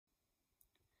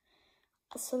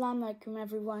Assalamu alaikum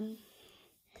everyone.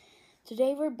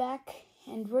 Today we're back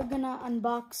and we're gonna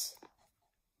unbox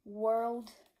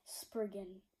World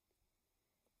Spriggan.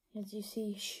 As you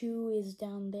see, shoe is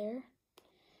down there.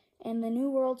 And the new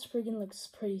World Spriggan looks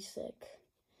pretty sick.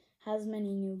 Has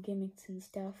many new gimmicks and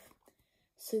stuff.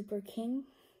 Super King.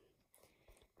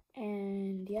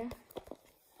 And yeah.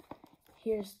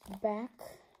 Here's the back.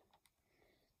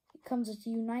 It comes with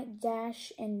Unite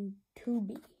Dash and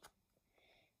 2B.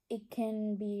 It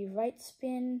can be right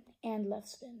spin and left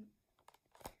spin.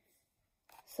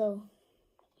 So,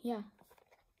 yeah,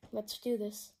 let's do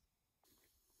this.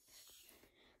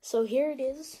 So here it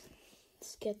is.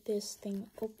 Let's get this thing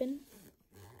open.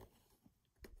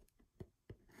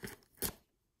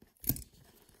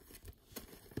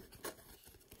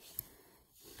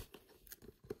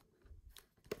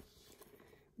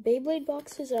 Beyblade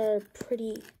boxes are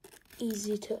pretty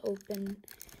easy to open.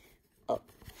 Oh.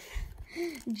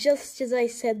 Just as I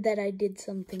said that, I did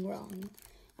something wrong.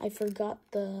 I forgot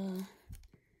the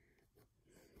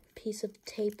piece of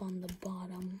tape on the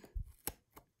bottom.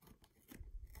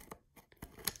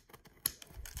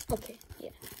 Okay, yeah.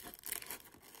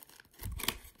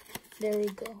 There we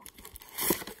go.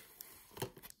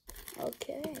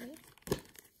 Okay.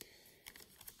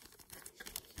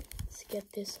 Let's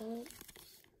get this out.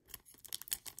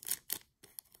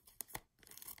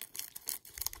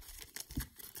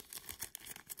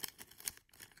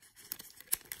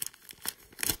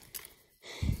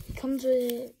 Comes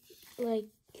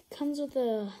with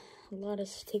a lot of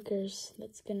stickers.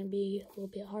 That's gonna be a little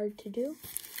bit hard to do,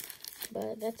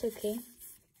 but that's okay.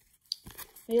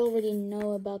 We already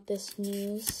know about this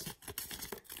news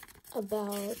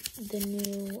about the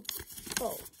new,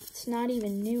 it's not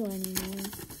even new anymore,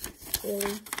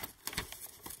 really.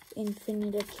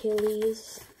 Infinite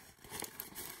Achilles.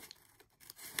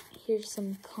 Here's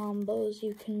some combos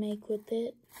you can make with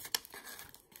it.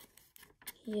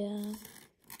 Yeah.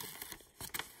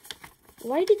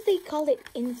 Why did they call it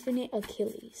Infinite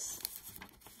Achilles?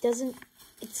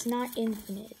 It's not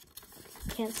infinite.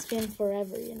 Can't spin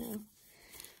forever, you know.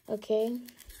 Okay?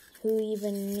 Who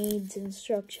even needs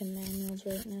instruction manuals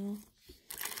right now?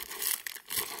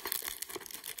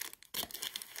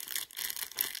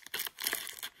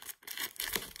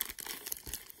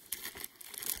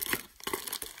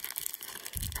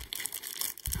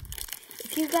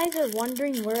 If you guys are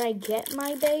wondering where I get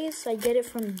my bays, I get it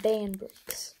from Bay &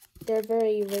 Bricks. They're a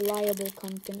very reliable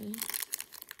company.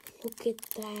 Look at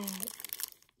that.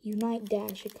 Unite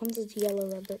Dash. It comes with yellow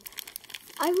rubber.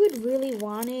 I would really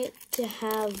want it to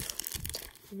have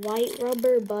white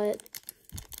rubber, but...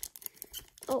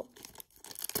 Oh.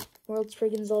 World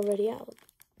Spriggan's already out.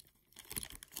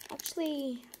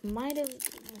 Actually,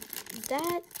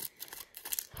 that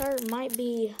part might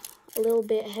be a little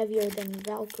bit heavier than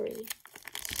Valkyrie.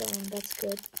 So, that's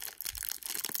good.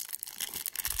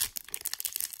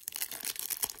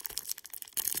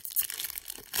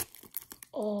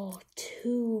 Oh,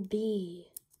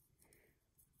 2B.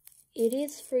 It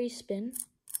is free spin.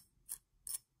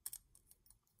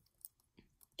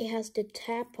 It has to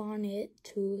tap on it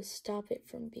to stop it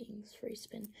from being free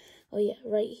spin. Oh yeah,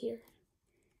 right here.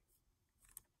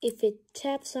 If it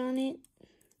taps on it...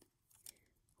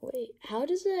 Wait, how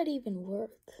does that even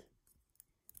work?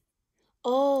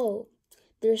 Oh,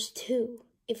 there's two.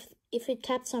 If it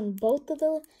taps on both of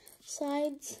the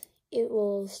sides, it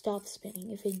will stop spinning.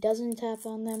 If it doesn't tap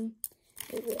on them,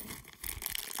 it will.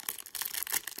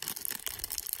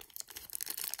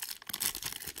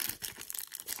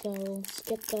 So let's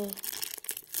get the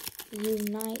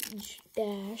Unite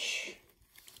Dash.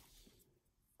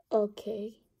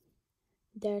 Okay.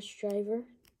 Dash driver.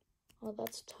 Oh,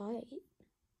 that's tight.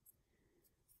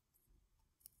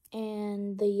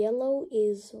 And the yellow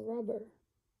is rubber,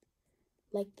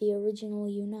 like the original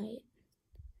Unite.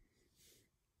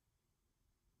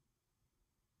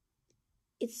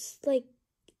 It's like,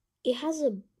 it has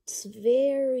a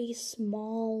very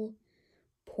small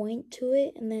point to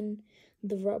it, and then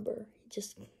the rubber.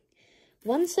 Just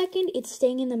 1 second it's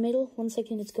staying in the middle, 1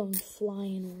 second it's going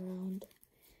flying around.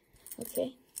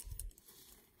 Okay.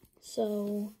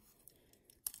 So,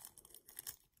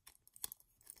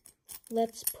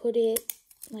 let's put it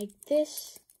like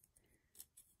this.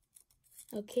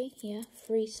 Okay, yeah,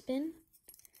 free spin.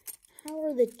 How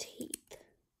are the teeth?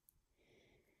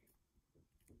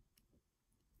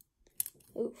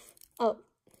 Oof. Oh.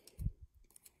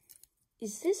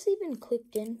 Is this even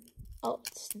clipped in? Oh,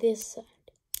 it's this side.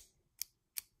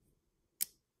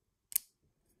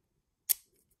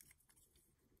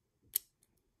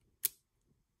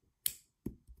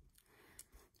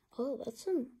 Oh, that's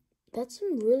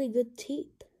some really good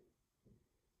teeth.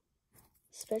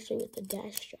 especially with the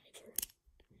dash driver.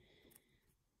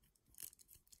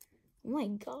 Oh my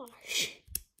gosh.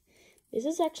 This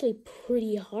is actually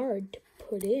pretty hard to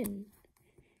put in.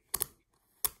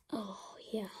 Oh,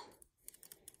 yeah.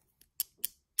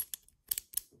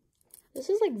 This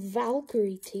is like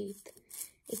Valkyrie teeth,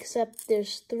 except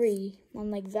there's 3,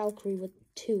 unlike Valkyrie with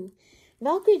 2.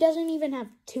 Valkyrie doesn't even have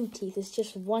 2 teeth, it's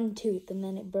just 1 tooth and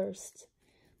then it bursts.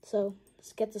 So,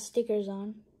 let's get the stickers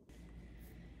on.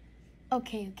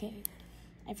 Okay.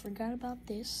 I forgot about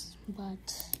this,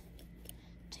 but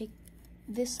take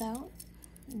this out.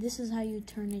 This is how you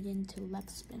turn it into left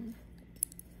spin.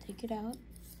 Take it out.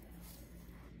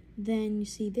 Then you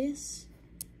see this.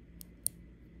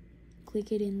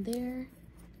 Click it in there.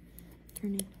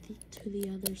 Turn it to the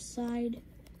other side.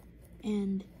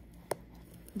 And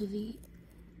do the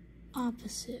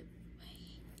opposite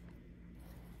way.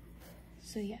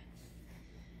 So yeah.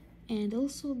 And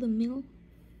also the middle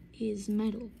is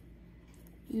metal.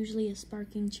 Usually a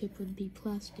sparking chip would be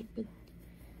plastic, but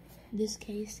in this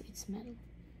case it's metal.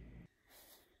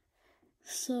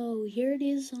 So here it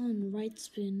is on right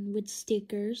spin with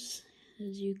stickers.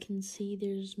 As you can see,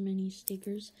 there's many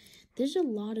stickers. There's a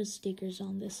lot of stickers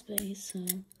on this base, so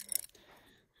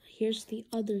here's the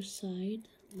other side,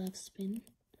 left spin.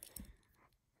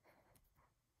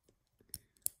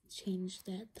 Change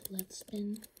that to left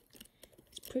spin.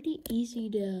 It's pretty easy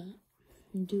to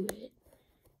do it,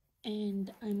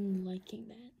 and I'm liking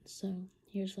that. So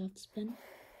here's left spin.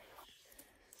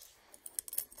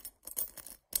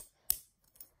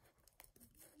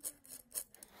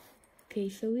 Okay,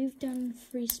 so we've done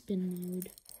free spin mode.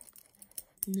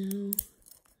 Now,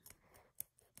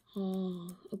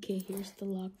 okay, here's the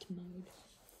locked mode.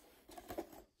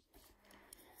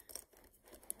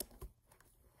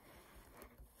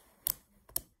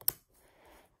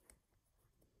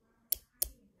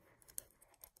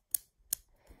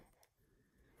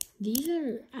 These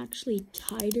are actually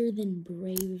tighter than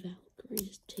Brave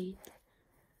Valkyrie's teeth.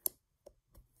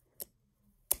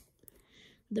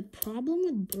 The problem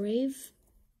with Brave,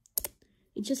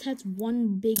 it just has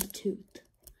 1 big tooth.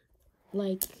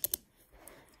 Like,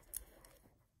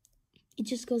 it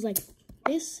just goes like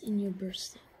this and you're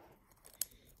bursting.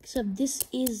 Except this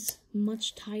is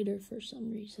much tighter for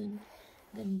some reason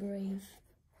than Brave.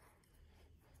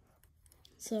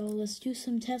 So let's do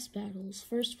some test battles.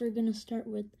 First we're gonna start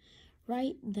with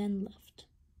right, then left.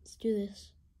 Let's do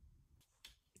this.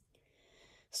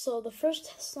 So the first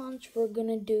test launch we're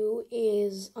gonna do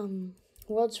is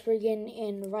World Spriggan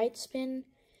in right spin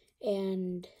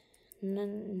and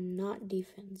not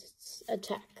defense, it's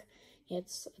attack.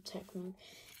 It's attack mode.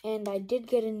 And I did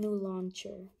get a new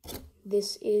launcher.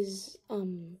 This is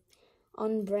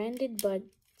unbranded but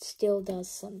still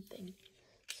does something.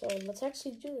 So let's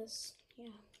actually do this.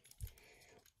 Yeah.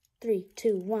 3,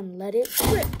 2, 1, let it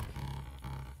rip.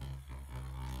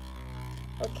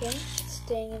 Okay,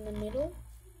 staying in the middle.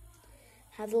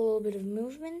 Has a little bit of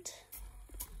movement.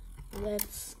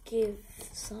 Let's give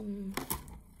some.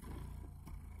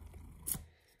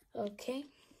 Okay.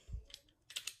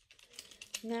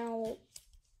 Now,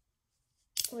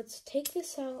 let's take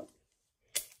this out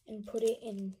and put it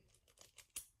in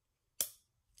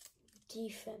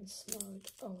defense mode.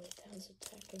 Oh wait, that was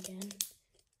attack again.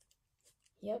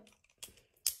 Yep.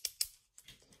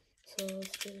 So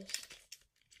let's do this.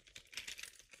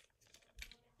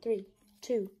 3,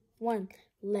 2, 1,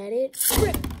 let it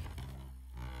rip.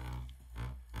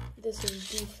 This is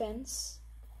defense.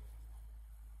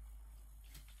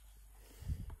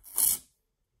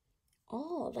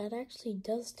 Oh, that actually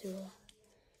does do a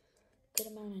good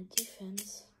amount of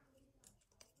defense.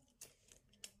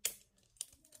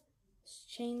 Let's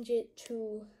change it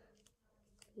to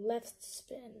left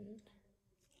spin.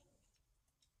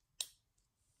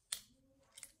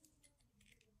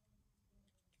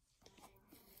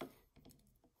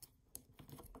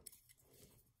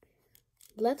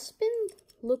 Left spin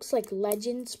looks like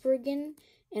Legend Spriggan,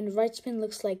 and right spin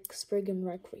looks like Spriggan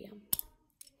Requiem.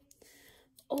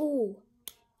 Oh,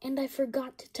 and I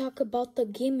forgot to talk about the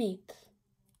gimmick.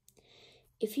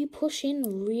 If you push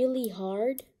in really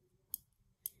hard,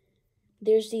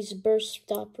 there's these burst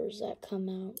stoppers that come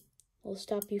out. Will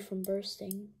stop you from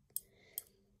bursting.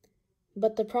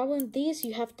 But the problem with these,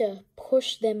 you have to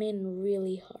push them in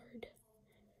really hard.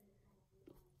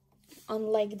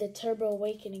 Unlike the Turbo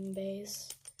Awakening base,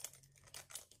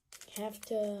 you have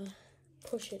to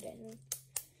push it in.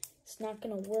 It's not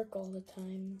gonna work all the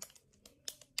time.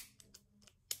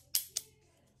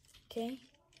 Okay,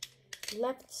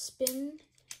 left spin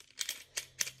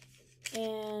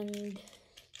and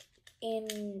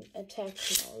in attack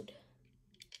mode.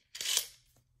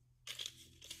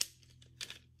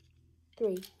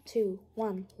 3, 2,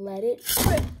 1, let it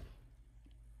rip.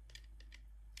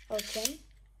 Okay.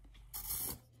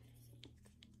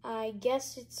 I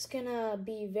guess it's gonna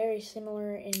be very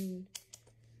similar in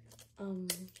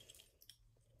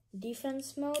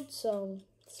defense mode, so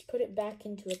let's put it back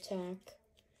into attack.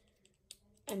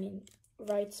 I mean,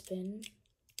 right spin.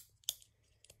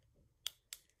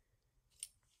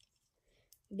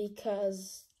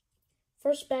 Because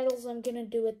first battles I'm gonna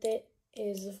do with it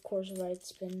is, of course, right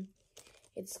spin.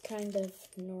 It's kind of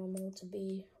normal to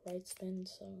be right spin,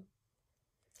 so.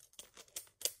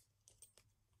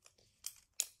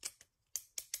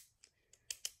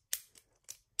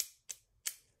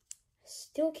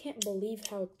 Still can't believe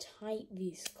how tight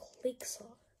these clicks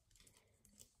are.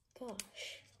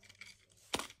 Gosh.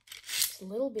 It's a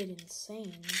little bit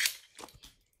insane.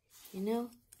 You know?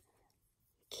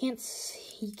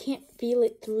 You can't feel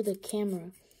it through the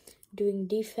camera. Doing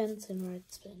defense and right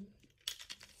spin.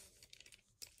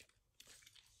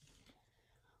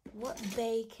 What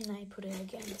bay can I put it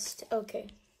against? Okay.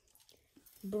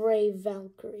 Brave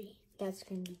Valkyrie. That's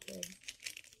gonna be good.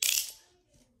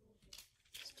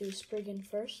 Let's do Spriggan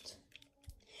first.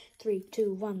 3,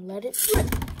 2, 1, let it rip.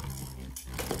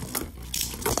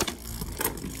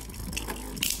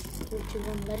 3, 2,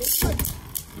 1, let it rip.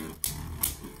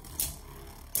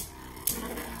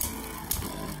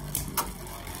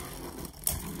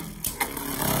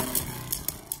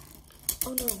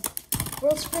 Oh no.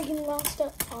 World Spriggan lost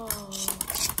a... Oh.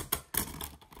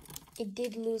 It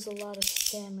did lose a lot of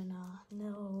stamina.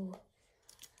 No.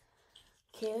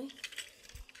 Okay.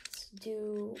 Let's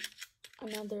do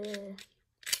another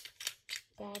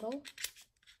battle.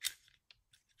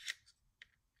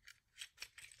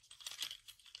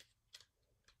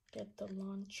 Get the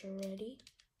launcher ready.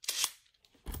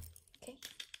 Okay.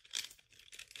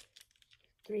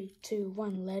 3, 2,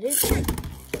 1, let it rip.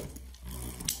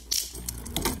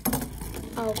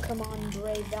 Oh, come on,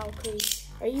 Brave Valkyrie.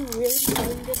 Are you really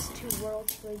doing this to World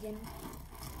Spriggan?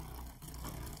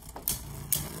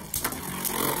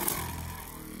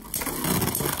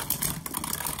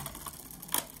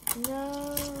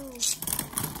 No.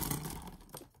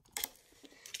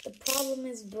 The problem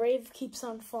is Brave keeps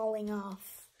on falling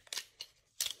off.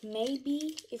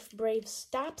 Maybe if Brave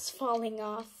stops falling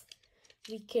off,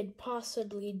 we could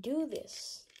possibly do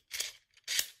this.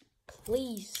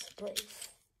 Please, Brave.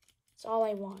 That's all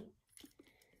I want.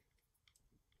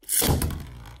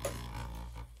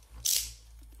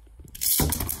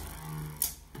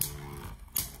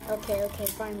 Okay,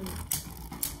 finally.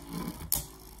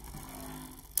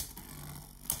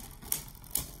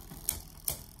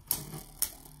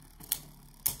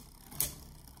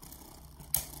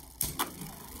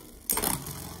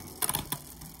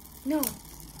 No!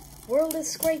 World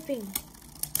is scraping.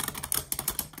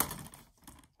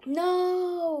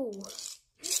 No!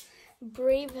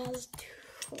 Brave has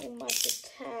too much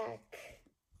attack.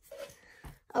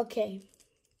 Okay.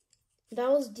 That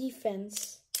was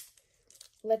defense.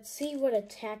 Let's see what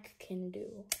attack can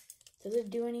do. Does it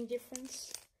do any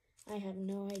difference? I have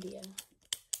no idea.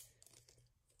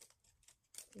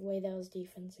 Wait, that was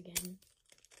defense again.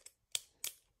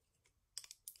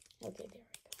 Okay, there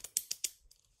we go.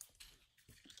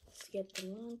 Let's get the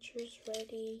launchers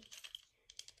ready.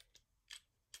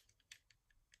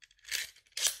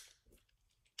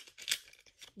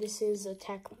 This is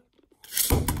attack mode.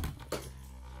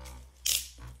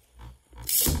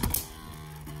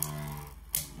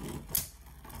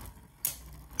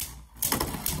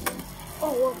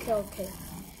 Oh, okay.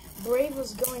 Brave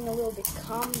was going a little bit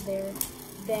calm there.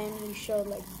 Then he showed,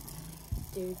 like,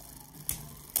 dude.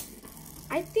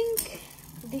 I think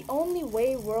the only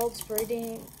way World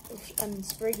Spriggan is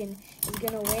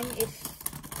gonna win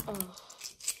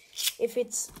if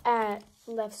it's at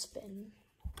left spin.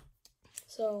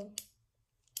 So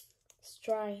let's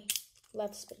try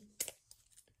left spin.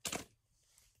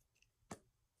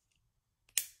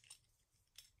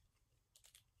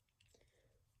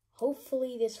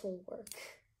 Hopefully this will work.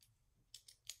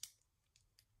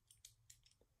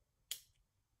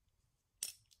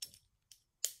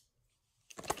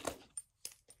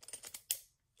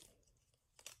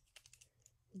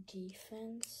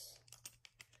 Defense.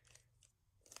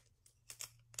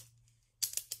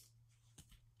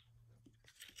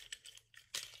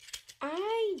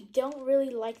 I don't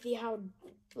really like the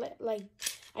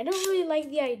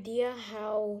idea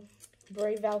how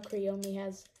Brave Valkyrie only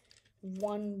has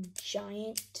one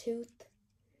giant tooth.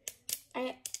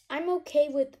 I'm okay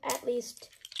with at least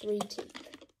 3 teeth.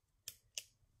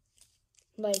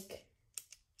 Like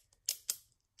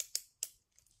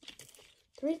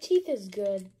 3 teeth is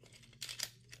good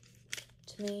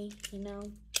to me, you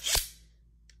know.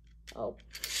 Oh,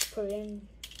 put it in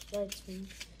right spin.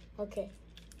 Okay.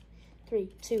 3,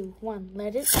 2, 1,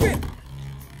 let it rip.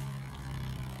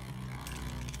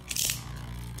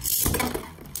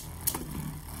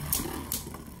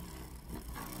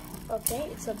 Okay,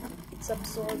 it's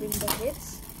absorbing the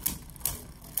hits.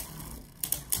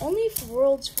 Only if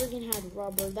World Spriggan had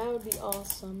rubber, that would be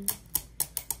awesome.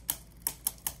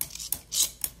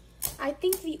 I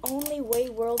think the only way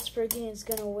World Spriggan is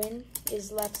gonna win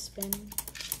is left spin.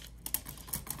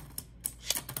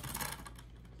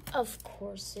 Of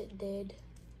course it did.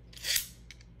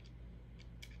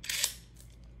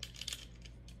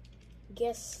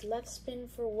 Guess left spin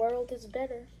for World is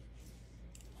better.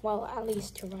 Well, at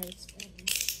least to right spin.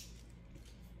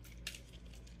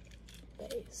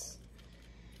 Base.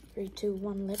 3, 2,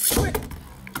 1, let's rip.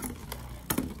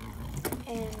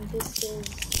 And this is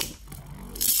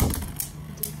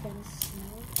defense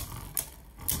mode.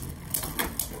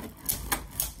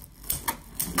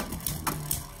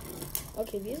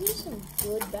 Okay, these are some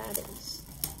good battles.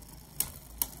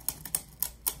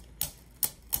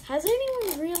 Has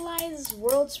anyone realized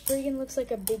World Spriggan looks like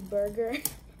a big burger?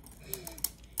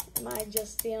 Am I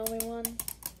just the only one?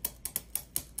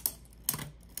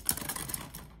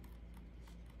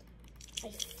 I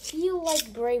feel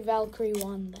like Brave Valkyrie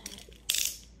won that.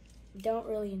 Don't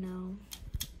really know.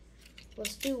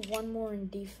 Let's do one more in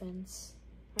defense.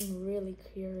 I'm really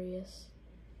curious.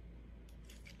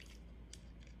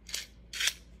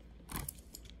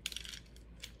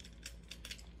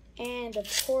 And of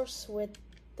course with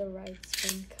the right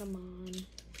spin, come on.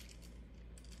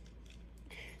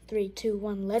 3, 2,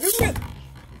 1, let it rip.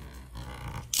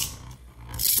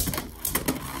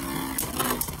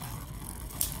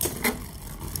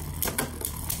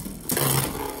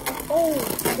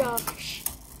 Oh gosh.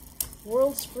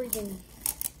 World Spriggan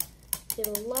did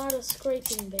a lot of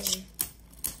scraping there.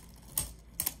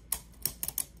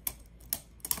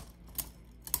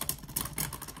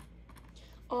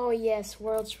 Oh yes,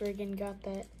 World Spriggan got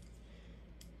that.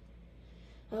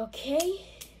 Okay.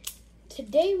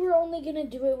 Today we're only gonna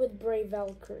do it with Brave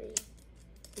Valkyrie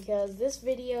because this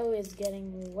video is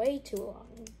getting way too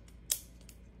long.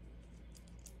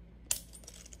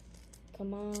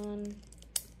 Come on.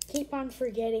 Keep on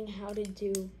forgetting how to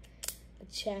do the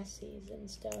chassis and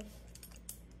stuff.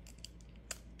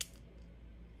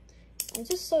 I'm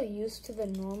just so used to the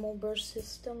normal burst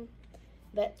system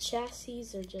that chassis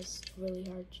are just really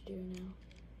hard to do now.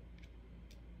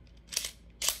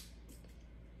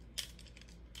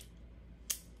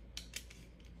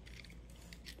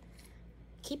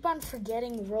 Keep on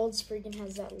forgetting World Spriggan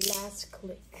has that last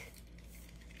click.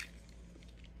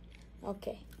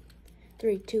 Okay.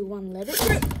 3, 2, 1, let it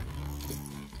rip.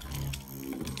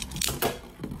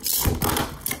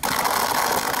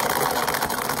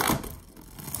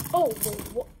 Oh,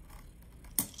 what?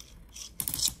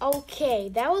 Okay,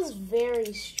 that was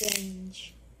very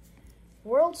strange.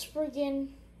 World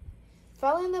Spriggan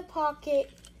fell in the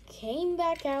pocket, came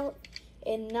back out,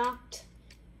 and knocked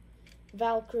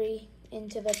Valkyrie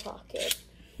into the pocket.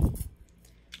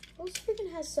 World Spriggan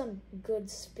has some good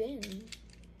spin.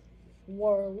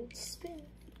 World spin.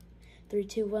 3,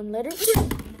 2, 1, let it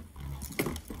rip.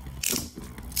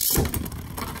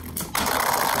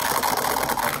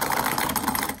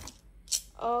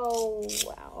 Oh,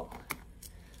 wow.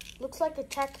 Looks like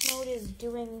attack mode is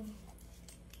doing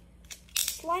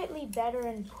slightly better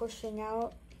in pushing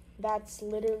out. That's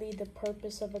literally the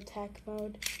purpose of attack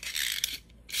mode.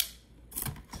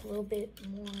 It's a little bit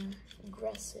more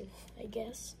aggressive, I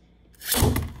guess.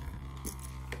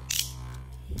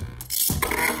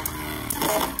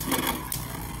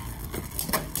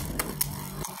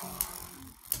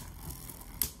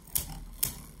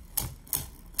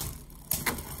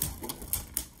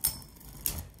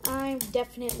 I'm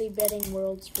definitely betting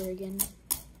World Spriggan.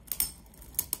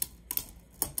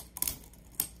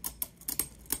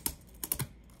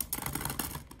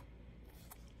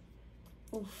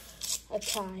 Oof, a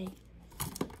tie.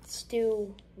 Let's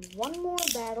do one more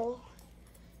battle,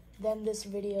 then this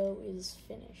video is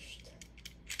finished.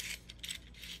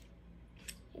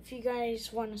 If you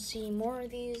guys want to see more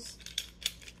of these,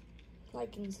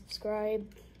 like and subscribe.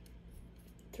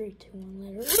 3, 2, 1,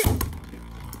 let it rip.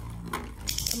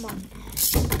 Come on,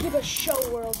 give a show,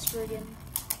 World Spriggan.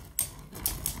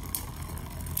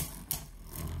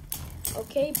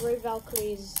 Okay, Brave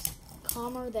Valkyrie is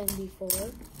calmer than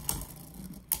before.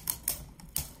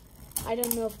 I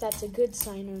don't know if that's a good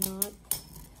sign or not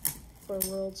for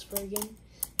World Spriggan,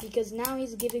 because now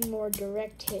he's giving more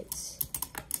direct hits.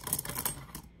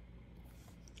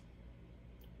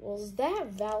 Was that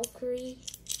Valkyrie?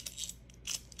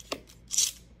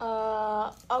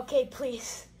 Okay,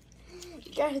 please.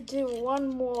 Gotta do one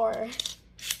more.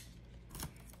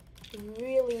 We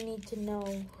really need to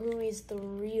know who is the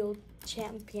real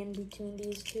champion between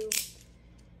these two.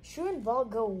 Shu and Vol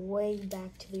go way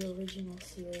back to the original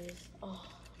series. Oh,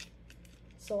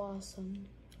 so awesome.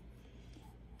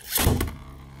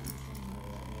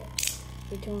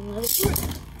 We're doing another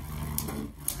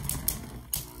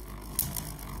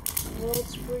World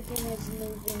Spriggan is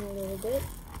moving a little bit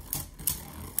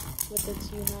with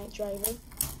its Unite driver.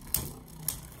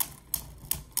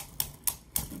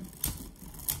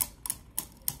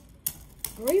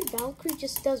 Brave Valkyrie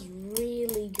just does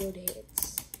really good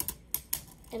hits.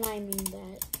 And I mean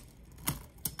that.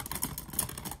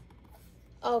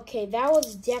 Okay, that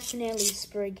was definitely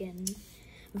Spriggan.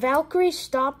 Valkyrie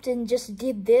stopped and just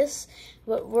did this,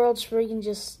 but World Spriggan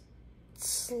just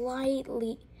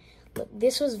slightly... Look,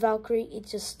 this was Valkyrie, it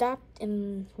just stopped,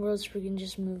 and World Spriggan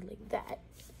just moved like that.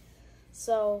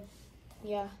 So,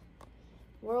 yeah.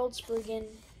 World Spriggan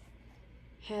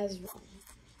has won.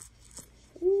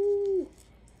 Woo!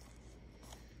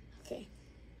 Okay.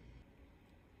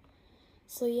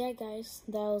 So yeah, guys,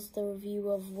 that was the review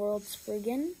of World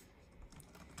Spriggan.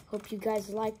 Hope you guys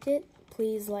liked it.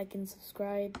 Please like and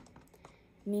subscribe.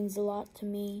 It means a lot to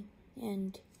me.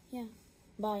 And yeah,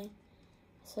 bye.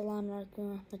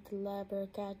 Assalamualaikum warahmatullahi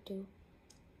wabarakatuh.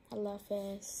 Allah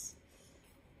Hafiz.